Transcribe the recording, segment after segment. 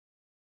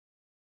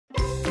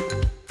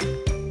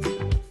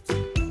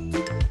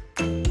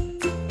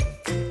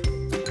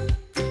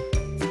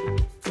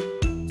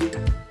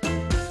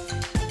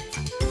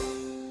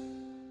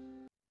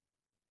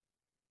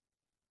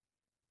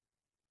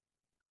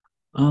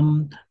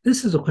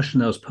This is a question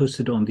that was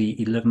posted on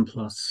the 11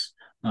 plus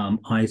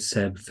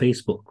ISEB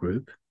Facebook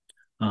group.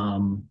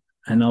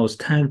 And I was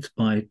tagged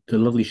by the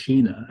lovely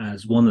Sheena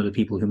as one of the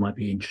people who might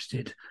be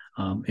interested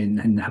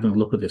in having a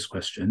look at this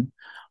question.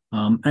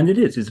 And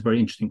it's a very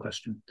interesting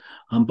question.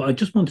 But I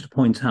just wanted to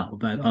point out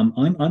that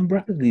I'm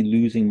rapidly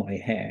losing my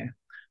hair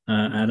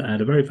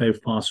at a very, very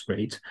fast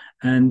rate.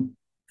 And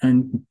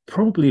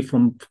probably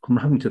from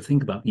having to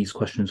think about these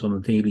questions on a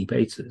daily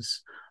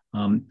basis.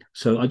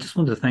 So I just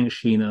wanted to thank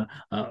Sheena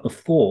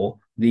for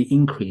the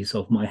increase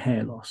of my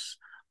hair loss.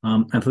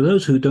 And for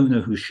those who don't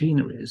know who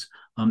Sheena is,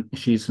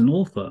 she's an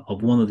author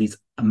of one of these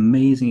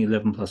amazing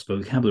 11 plus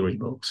vocabulary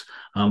books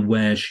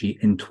where she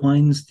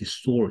entwines the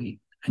story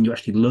and you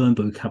actually learn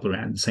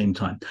vocabulary at the same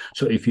time.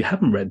 So if you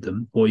haven't read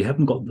them or you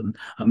haven't got them,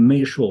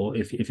 make sure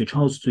if your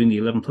child's doing the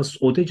 11 plus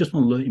or they just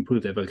want to learn,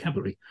 improve their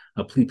vocabulary,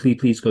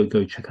 please go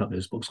check out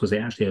those books because they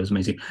actually are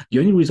amazing. The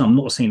only reason I'm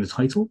not saying the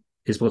title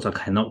is because I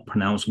cannot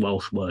pronounce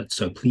Welsh words.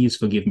 So please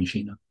forgive me,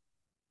 Sheena.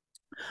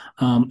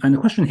 And the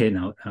question here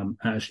now,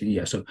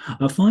 so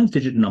a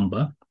 5-digit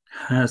number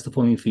has the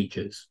following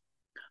features.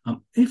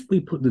 If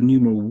we put the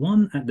numeral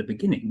 1 at the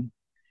beginning,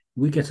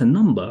 we get a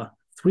number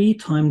 3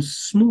 times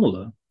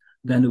smaller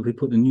than if we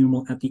put the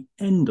numeral at the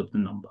end of the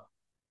number.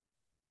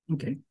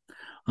 Okay.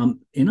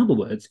 In other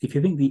words, if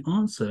you think the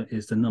answer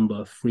is the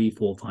number 3,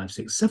 4, 5,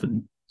 6,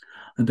 7,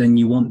 then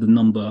you want the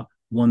number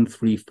 1,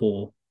 3,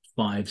 4,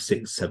 5,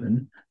 6,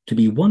 7 to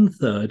be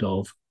 1/3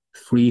 of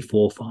 3,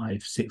 4,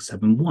 5, 6,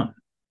 7, 1.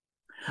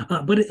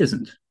 But it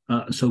isn't.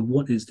 So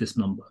what is this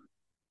number?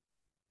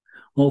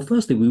 Well,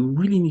 firstly, we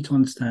really need to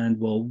understand,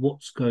 well,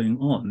 what's going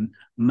on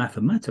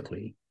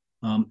mathematically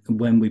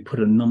when we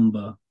put a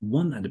number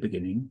 1 at the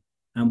beginning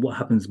and what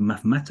happens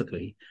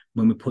mathematically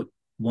when we put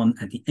 1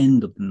 at the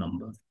end of the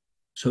number.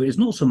 So it's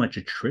not so much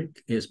a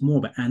trick, it's more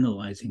about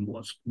analyzing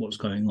what's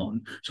going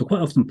on. So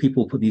quite often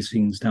people put these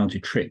things down to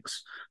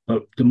tricks,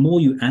 but the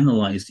more you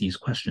analyze these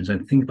questions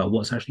and think about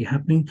what's actually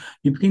happening,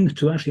 you begin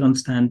to actually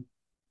understand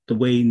the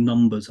way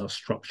numbers are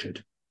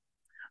structured.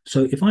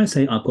 So if I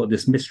say I've got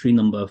this mystery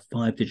number,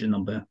 5-digit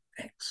number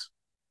X,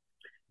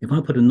 if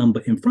I put a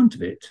number in front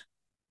of it,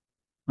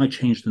 I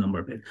change the number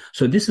a bit.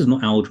 So this is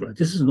not algebra.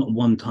 This is not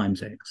 1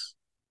 times X.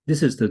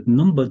 This is the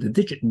number, the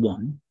digit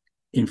 1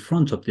 in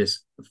front of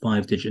this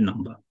 5-digit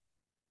number.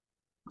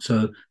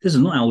 So this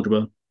is not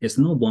algebra. It's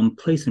not 1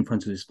 placed in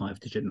front of this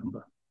 5-digit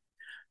number.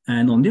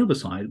 And on the other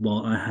side,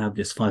 well, I have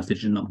this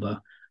 5-digit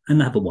number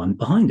and I have a 1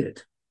 behind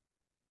it.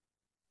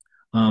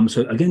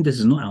 So again, this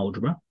is not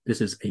algebra. This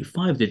is a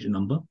 5-digit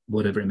number,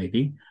 whatever it may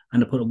be,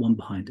 and I put a 1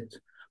 behind it.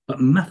 But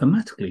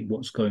mathematically,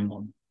 what's going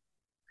on?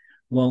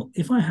 Well,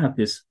 if I have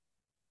this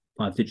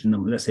 5-digit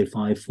number, let's say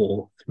 5,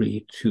 4,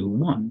 3, 2,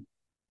 1,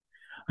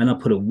 and I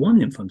put a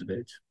 1 in front of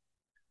it,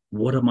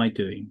 what am I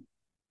doing?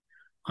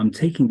 I'm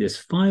taking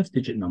this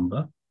 5-digit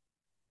number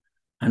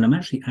and I'm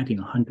actually adding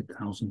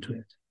 100,000 to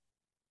it.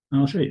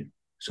 And I'll show you.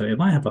 So if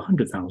I have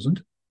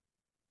 100,000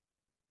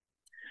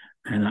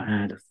 and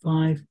I add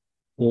 5,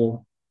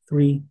 4,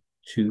 3,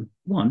 2,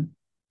 1,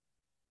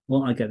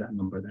 well, I get that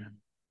number there.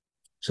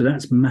 So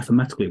that's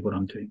mathematically what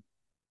I'm doing.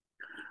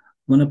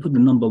 When I put the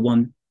number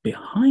 1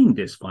 behind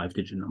this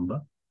 5-digit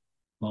number,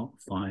 well,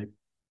 5,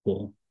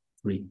 4,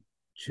 3,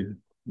 2,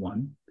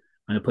 1,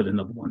 and I put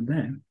another 1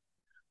 there,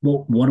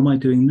 well, what am I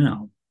doing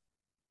now?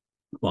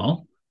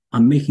 Well,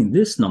 I'm making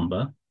this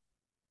number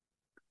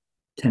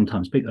 10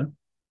 times bigger,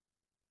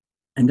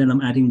 and then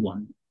I'm adding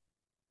 1.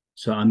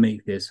 So I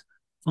make this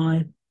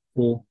 5,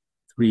 4,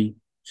 3,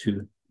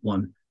 2,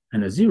 1,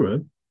 and a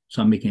 0.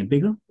 So I'm making it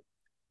bigger.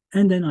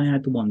 And then I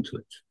add the 1 to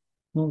it.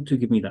 Well, to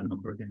give me that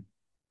number again.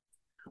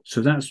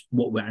 So that's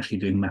what we're actually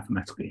doing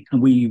mathematically.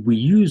 And we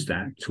use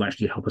that to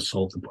actually help us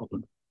solve the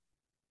problem.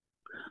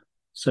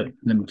 So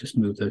let me just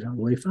move those out of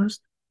the way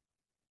first.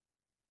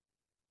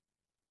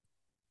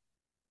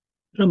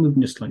 I'm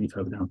moving just slightly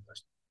further down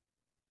first.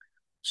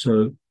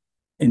 So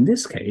in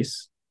this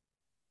case,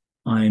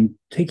 I'm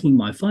taking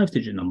my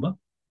 5-digit number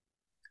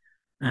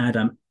and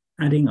I'm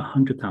adding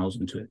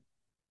 100,000 to it.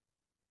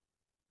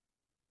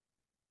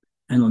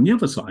 And on the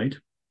other side,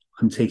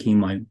 I'm taking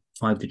my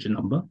 5-digit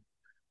number,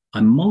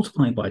 I'm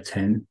multiplying by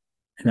 10,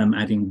 and I'm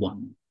adding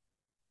 1.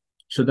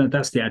 So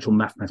that's the actual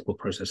mathematical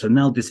process. So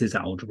now this is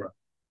algebra.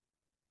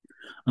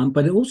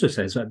 But it also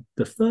says that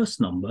the first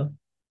number,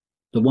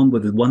 the one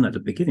with the 1 at the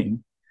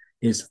beginning,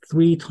 is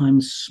 3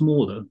 times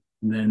smaller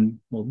than,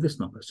 well, this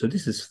number. So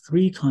this is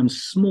 3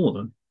 times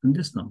smaller than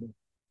this number,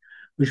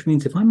 which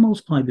means if I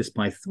multiply this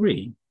by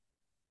 3,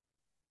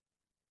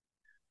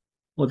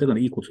 well, they're going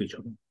to equal to each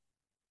other.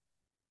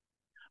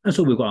 And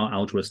so we've got our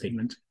algebra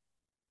statement.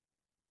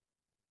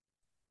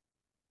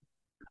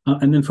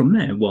 And then from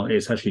there, well,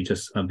 it's actually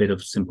just a bit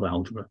of simple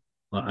algebra.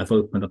 I've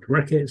opened up the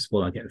brackets.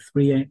 Well, I get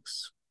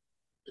 3x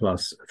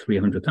plus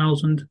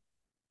 300,000.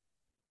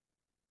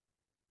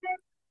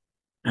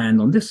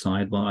 And on this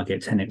side, well, I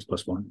get 10x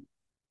plus 1.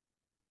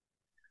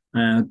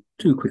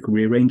 Do quick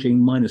rearranging,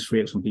 minus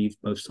 3x on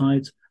both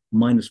sides,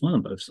 minus 1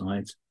 on both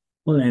sides.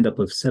 Well, I end up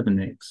with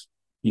 7x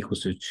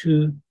equals to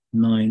 2,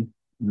 9,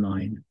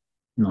 9,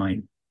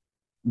 9,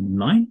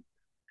 9,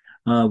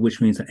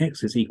 which means that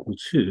x is equal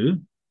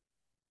to,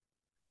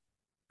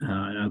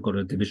 I've got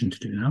a division to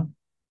do now.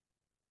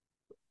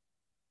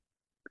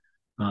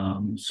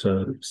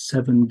 So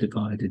 7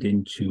 divided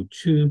into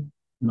 2,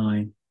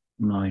 9,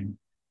 9,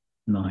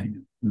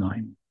 9,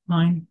 9,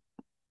 9.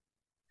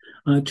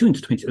 2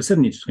 into 20,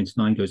 7 into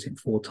 29 goes in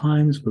 4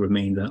 times, with a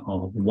remainder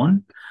of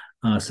 1.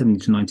 7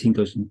 into 19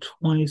 goes in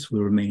twice,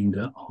 with a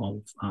remainder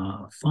of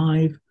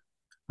 5.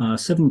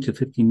 7 into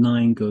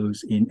 59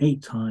 goes in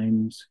 8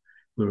 times,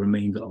 with a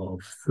remainder of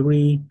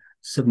 3.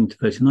 7 into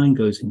 39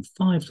 goes in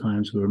 5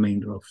 times, with a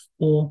remainder of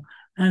 4.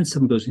 And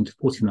 7 goes into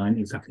 49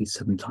 exactly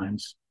 7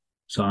 times.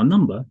 So our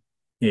number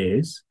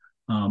is,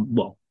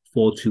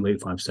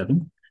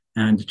 42857.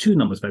 And the two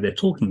numbers that they're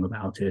talking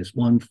about is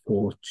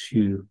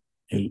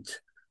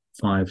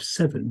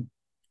 142,857.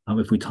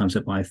 If we times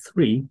it by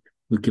 3,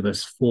 will give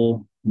us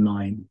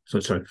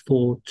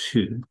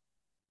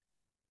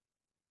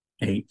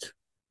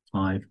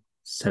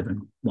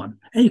 428,571.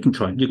 And you can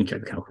check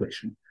the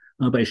calculation,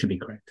 but it should be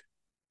correct.